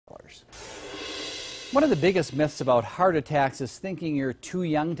years. One of the biggest myths about heart attacks is thinking you're too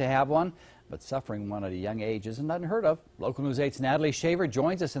young to have one, but suffering one at a young age isn't unheard of. Local News 8's Natalie Shaver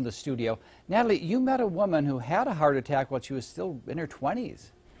joins us in the studio. Natalie, you met a woman who had a heart attack while she was still in her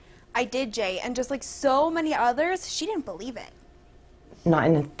 20s. I did, Jay, and just like so many others, she didn't believe it. Not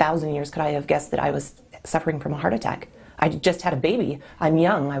in 1,000 years could I have guessed that I was suffering from a heart attack. I just had a baby. I'm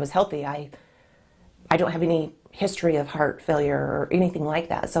young. I was healthy. I don't have any history of heart failure or anything like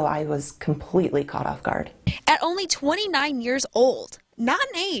that, so I was completely caught off guard. At only 29 years old, not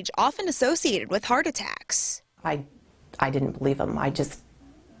an age often associated with heart attacks. I didn't believe him. I just,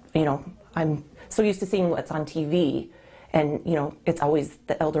 I'm so used to seeing what's on TV, and, it's always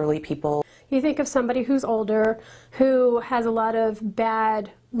the elderly people. You think of somebody who's older, who has a lot of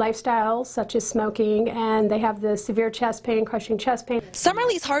bad lifestyles, such as smoking, and they have the severe chest pain, crushing chest pain.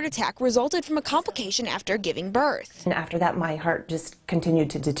 Summerlee's heart attack resulted from a complication after giving birth. And after that, my heart just continued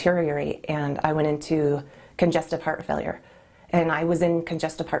to deteriorate, and I went into congestive heart failure. And I was in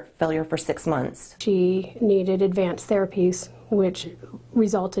congestive heart failure for 6 months. She needed advanced therapies, which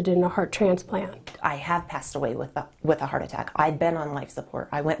resulted in a heart transplant. I have passed away with a heart attack. I'd been on life support.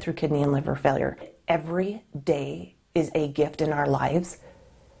 I went through kidney and liver failure. Every day is a gift in our lives,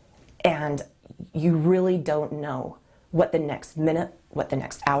 and you really don't know what the next minute, what the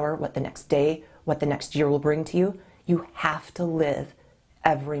next hour, what the next day, what the next year will bring to you. You have to live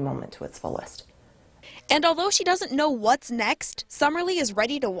every moment to its fullest. And although she doesn't know what's next, Summerlee is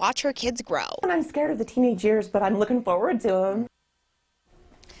ready to watch her kids grow. And I'm scared of the teenage years, but I'm looking forward to them.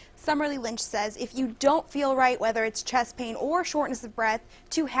 Summerlee Lynch says if you don't feel right, whether it's chest pain or shortness of breath,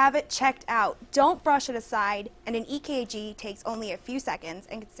 to have it checked out. Don't brush it aside, and an EKG takes only a few seconds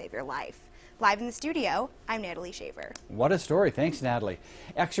and can save your life. Live in the studio, I'm Natalie Shaver. What a story. Thanks, Natalie.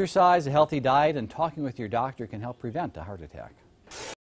 Exercise, a healthy diet, and talking with your doctor can help prevent a heart attack.